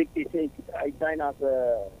 in '66, I signed as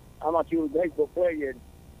an amateur baseball player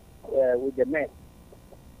with the Mets.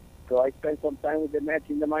 So I spent some time with the Mets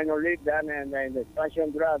in the minor league, then and the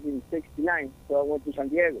expansion draft in '69. So I went to San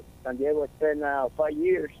Diego. San Diego spent 5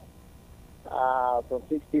 years, from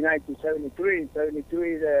 '69 to '73. In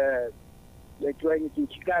 '73, they traded to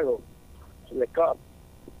Chicago, to the Cubs.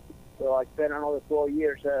 So I spent another 4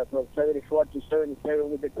 years from '74 to '77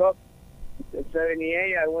 with the Cubs. In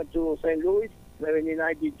 '78, I went to St. Louis.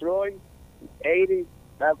 '79, Detroit. '80,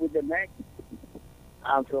 back with the Mets.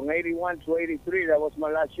 And from '81 to '83, that was my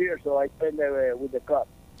last year, so I spent with the Cubs.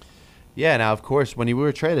 Yeah, now, of course, when you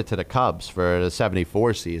were traded to the Cubs for the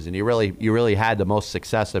 '74 season, you really had the most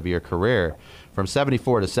success of your career. From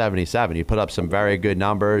 '74 to '77, you put up some very good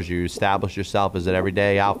numbers. You established yourself as an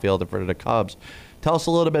everyday outfielder for the Cubs. Tell us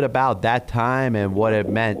a little bit about that time and what it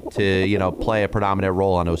meant to, play a predominant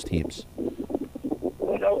role on those teams.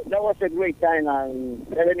 Well, that was a great time. In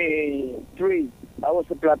 '73, I was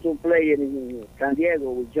a platoon player in San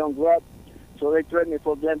Diego with John Grubb. So they traded me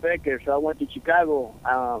for Glenn Becker. So I went to Chicago.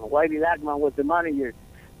 Whitey Lackman was the manager.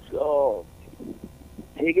 So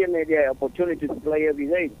he gave me the opportunity to play every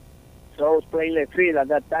day. So I was playing left field. At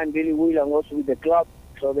that time, Billy Whelan was with the club,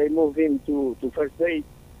 so they moved him to first base.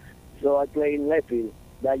 So I played in left field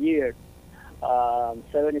that year.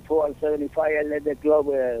 74 and 75, I led the club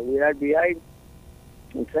with RBI.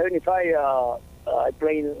 In 75, I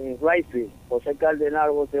played in right field. Jose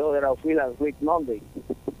Caldenar was the other outfield, and Rick Monday.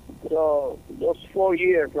 So those 4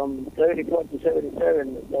 years, from 74 to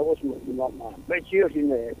 77, that was my best years in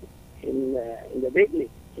the big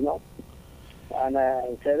league, you know. And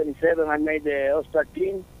in 77, I made the All-Star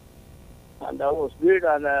team, and that was good.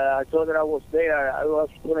 And I thought that I was there. I was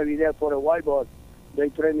going to be there for a while, but they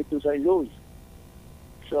traded me to St. Louis.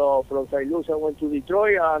 So from St. Louis, I went to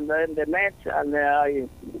Detroit, and then the Mets, and I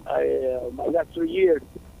got 3 years.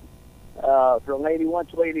 From 81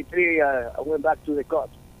 to 83, I went back to the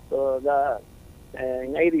Cubs. So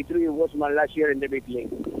in 83 was my last year in the big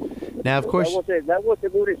league. Now, of course, that was a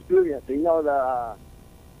good experience, you know.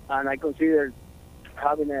 And I consider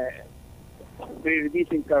having a pretty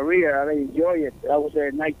decent career. I enjoy it. That was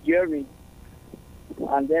a nice journey.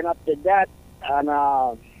 And then after that, and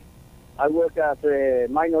I worked as a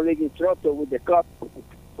minor league instructor with the Cubs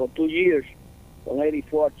for 2 years, from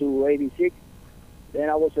 84 to 86. Then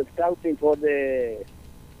I was scouting for the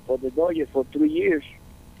Dodgers for 3 years.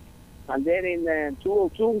 And then in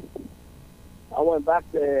 2002, I went back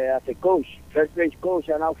as a coach, first base coach,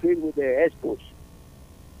 and outfield with the Expos.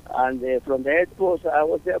 And from the Expos, I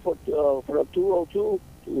was there from 2002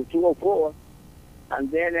 to 2004.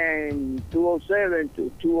 And then in 2007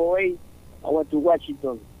 to 2008, I went to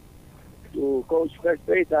Washington to coach first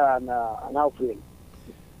base and outfield.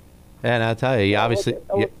 And I'll tell you, you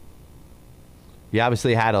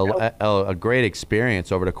obviously had a great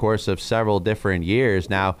experience over the course of several different years.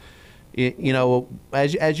 Now, you know,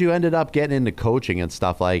 as you ended up getting into coaching and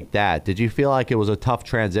stuff like that, did you feel like it was a tough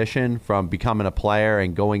transition from becoming a player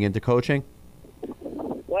and going into coaching?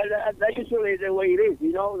 Well, that usually is the way it is.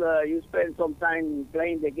 You know, you spend some time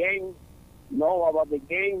playing the game, know about the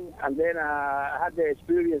game, and then I had the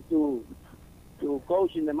experience to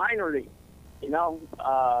coach in the minor league. You know,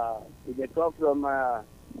 they come from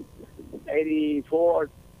 84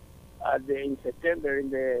 in September in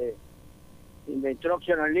the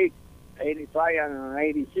instructional league. 85 and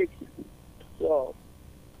 86. So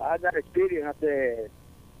I had that experience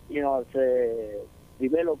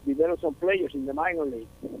develop some players in the minor league.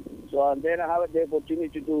 So and then I had the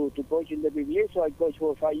opportunity to coach in the big league. So I coached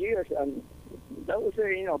for 5 years, and that was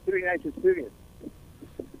a pretty nice experience.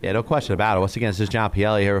 Yeah, no question about it. Once again, this is John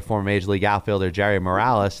Pielli here with former Major League outfielder Jerry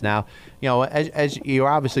Morales. Now, you know, as you were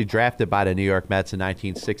obviously drafted by the New York Mets in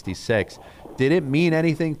 1966, did it mean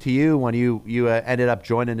anything to you when you ended up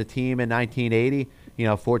joining the team in 1980? You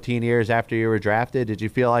know, 14 years after you were drafted, did you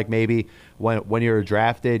feel like maybe when you were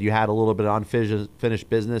drafted, you had a little bit of unfinished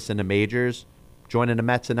business in the majors, joining the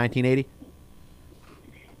Mets in 1980?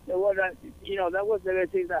 Well, that was the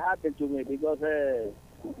thing that happened to me because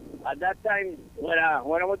at that time when I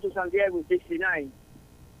went to San Diego in '69,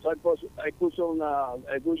 so I put on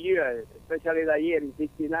a good year, especially that year in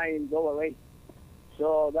 '69 AA.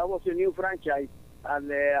 So that was a new franchise,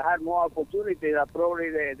 and I had more opportunity than probably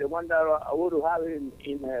the one that I would have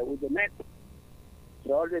with the Mets.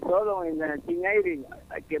 So all the total in 1980,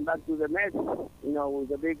 I came back to the Mets, you know, with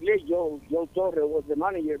the big league. Joe Torre was the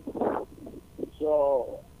manager.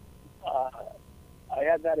 So I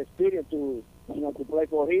had that experience to play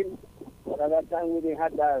for him. But at that time, we didn't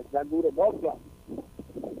have that good a ball club.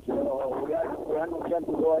 So we had no chance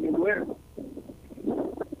to go anywhere.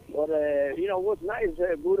 But, it was nice,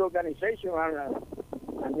 a good organization.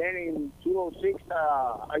 And then in 2006,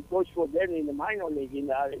 I coached for them in the minor league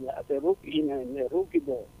as a rookie, in a rookie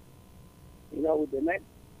ball, with the Mets.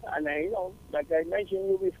 And, like I mentioned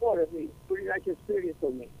you before, it's a pretty nice experience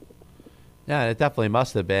for me. Yeah, it definitely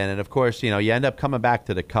must have been. And, of course, you end up coming back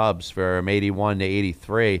to the Cubs from 81 to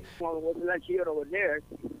 83. Well, it was last year over there.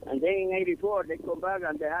 And then in 84, they come back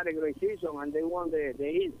and they had a great season and they won the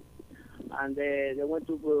East. And they went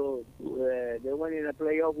in a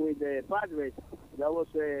playoff with the Padres. That was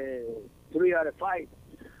 3 out of 5.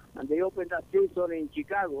 And they opened that season in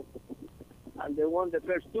Chicago. And they won the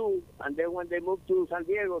first 2. And then when they moved to San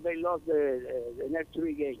Diego, they lost the next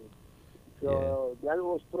 3 games. So that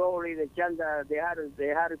was probably the chance that they had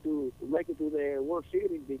to make it to the World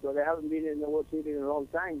Series because they haven't been in the World Series in a long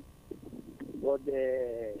time. But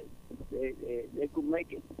they could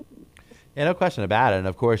make it. Yeah, no question about it. And,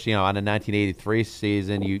 of course, on the 1983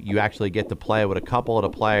 season, you actually get to play with a couple of the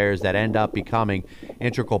players that end up becoming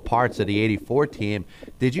integral parts of the 84 team.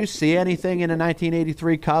 Did you see anything in the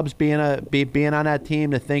 1983 Cubs being on that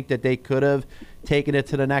team to think that they could have taken it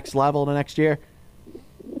to the next level the next year?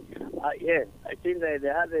 Yeah, I think they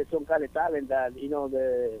had some kind of talent that,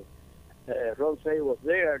 Ron Say was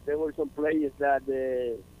there. There were some players that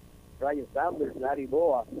Ryan Sanders, Larry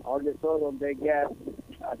Boa, all of a sudden they get,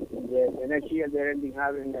 the next year they're ending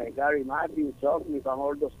having Gary Matthews, Sutcliffe, and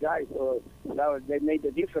all those guys. So they made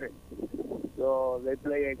the difference. So they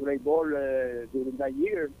play a great ball during that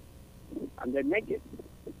year, and they make it.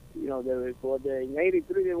 In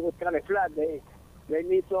 '83 it was kind of flat. They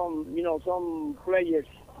need some players,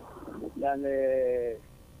 and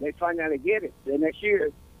they finally get it the next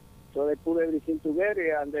year. So they put everything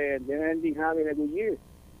together, and they're ending having a good year.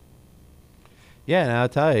 Yeah, and I'll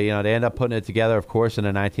tell you, they end up putting it together, of course, in the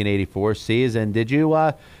 1984 season. Did you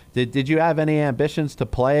did you have any ambitions to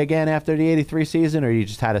play again after the '83 season, or you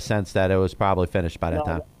just had a sense that it was probably finished by that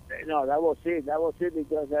time? No, that was it. That was it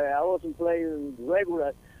because I wasn't playing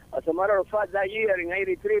regular. As a matter of fact, that year in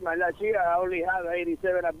 '83, my last year, I only had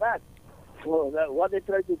 87 at bat. So what they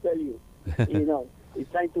try to tell you,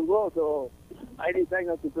 it's time to go. So I decided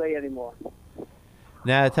not to play anymore.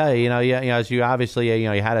 Now I tell you, as you obviously,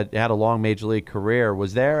 you had a long major league career.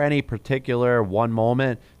 Was there any particular one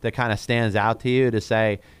moment that kind of stands out to you to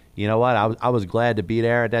say, you know what, I was glad to be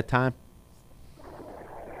there at that time?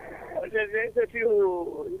 There's a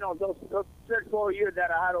few, those 4 years that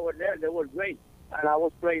I had over there, they were great, and I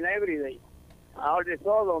was playing every day. I already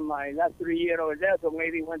saw them my last 3 years over there, so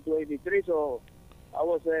maybe went to '83, so I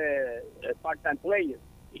was a part-time player.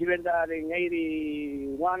 Even that in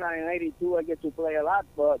 '81 and '82 I get to play a lot,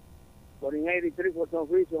 but in '83 for some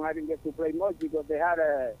reason I didn't get to play much because they had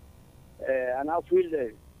an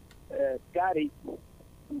outfielder, Scotty.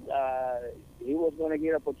 He was going to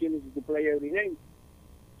get opportunity to play every day.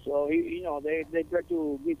 So they try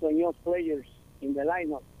to get some young players in the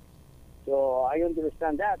lineup. So I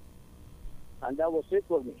understand that, and that was it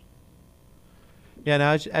for me. Yeah,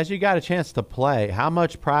 now as you got a chance to play, how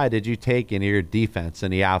much pride did you take in your defense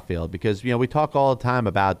in the outfield? Because, we talk all the time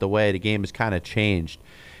about the way the game has kind of changed.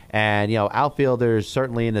 And, outfielders,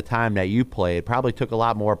 certainly in the time that you played, probably took a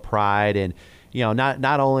lot more pride in,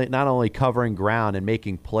 not only covering ground and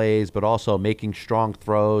making plays, but also making strong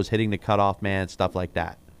throws, hitting the cutoff man, stuff like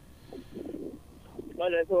that. Well,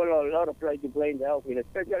 there's a lot of pride to play in the outfield,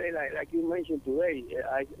 especially like you mentioned today.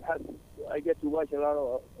 I get to watch a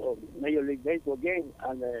lot of Major League Baseball games,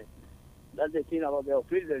 and that's the thing about the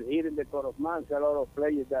outfielders, hitting the cut-off man. A lot of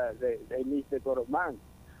players that they miss the cut-off man,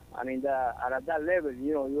 and at that level,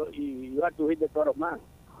 you have to hit the cut-off man.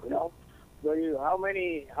 So how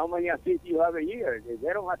many assists you have a year? If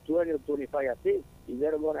they don't have 20 or 25 assists, if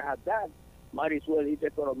they're going to have that, might as well hit the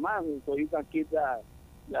cut-off man so you can keep the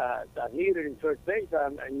hitter in first base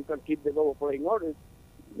and you can keep the double play in order.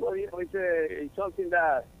 Well, it's something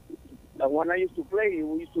that when I used to play,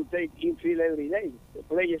 we used to take infield every day. The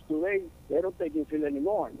players today, they don't take infield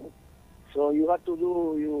anymore. So you have to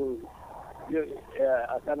do,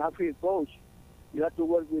 as an outfield coach, you have to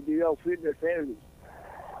work with the outfielders early.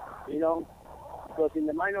 Because in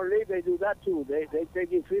the minor league, they do that too. They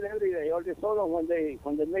take infield every day. All of a sudden, when they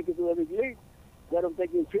make it to the big league, they don't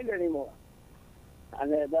take infield anymore.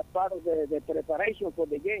 And that's part of the preparation for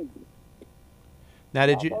the game. Now,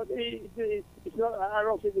 did you? It's not, I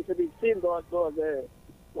don't think it's a big thing, but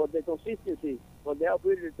the consistency for the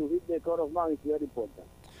outfielder to hit the cut-off man is very important.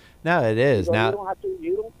 No, it is. Because now you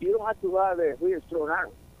don't have to have a real strong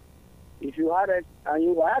arm. If you had it and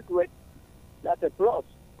you were accurate, that's a plus.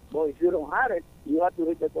 But if you don't have it, you have to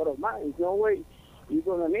hit the cut-off man. There's no way you're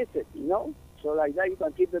gonna miss it. So like that, you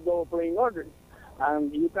can keep the double playing order,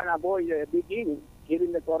 and you can avoid a big inning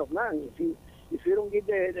hitting the cut-off man. If you don't get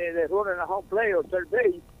the runner at home play or third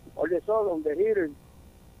base, or the sudden the hitter,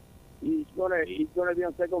 he's gonna be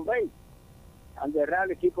on second base, and the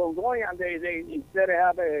rally keep on going, and they instead of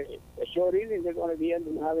have a short inning, they're gonna be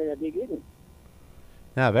ending having a big inning.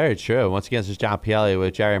 No, very true. Once again, this is John Pielli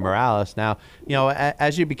with Jerry Morales. Now,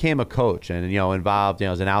 as you became a coach and, involved,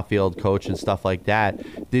 as an outfield coach and stuff like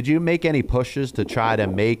that, did you make any pushes to try to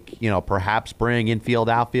make, perhaps bring infield,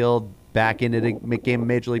 outfield back into the game of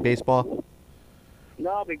Major League Baseball?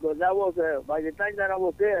 No, because that was, by the time that I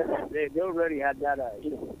was there, they already had that,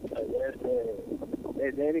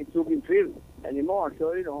 they didn't took infield anymore.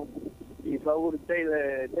 So, if I would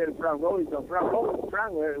tell Frank Robinson, Frank,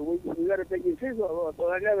 we got to take infield, but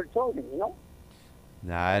I never told him, No,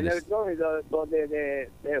 I never told him, but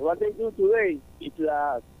what they do today is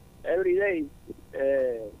every day,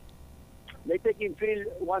 they take infield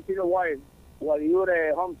once in a while you're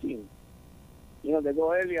a home team. They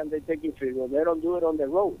go early and they take infield. They don't do it on the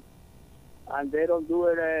road. And they don't do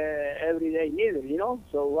it every day neither,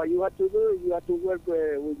 So what you have to do is you have to work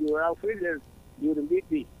with your outfielders during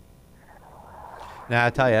BP. Now, I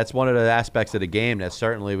tell you, that's one of the aspects of the game that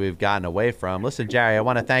certainly we've gotten away from. Listen, Jerry, I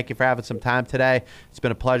want to thank you for having some time today. It's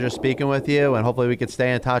been a pleasure speaking with you, and hopefully we can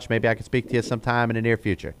stay in touch. Maybe I can speak to you sometime in the near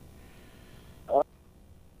future.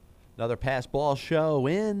 Another Pass Ball show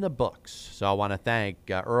in the books. So I want to thank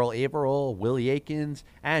Earl Averill, Willie Aikens,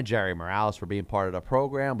 and Jerry Morales for being part of the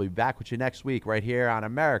program. We'll be back with you next week right here on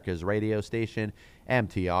America's radio station,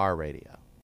 MTR Radio.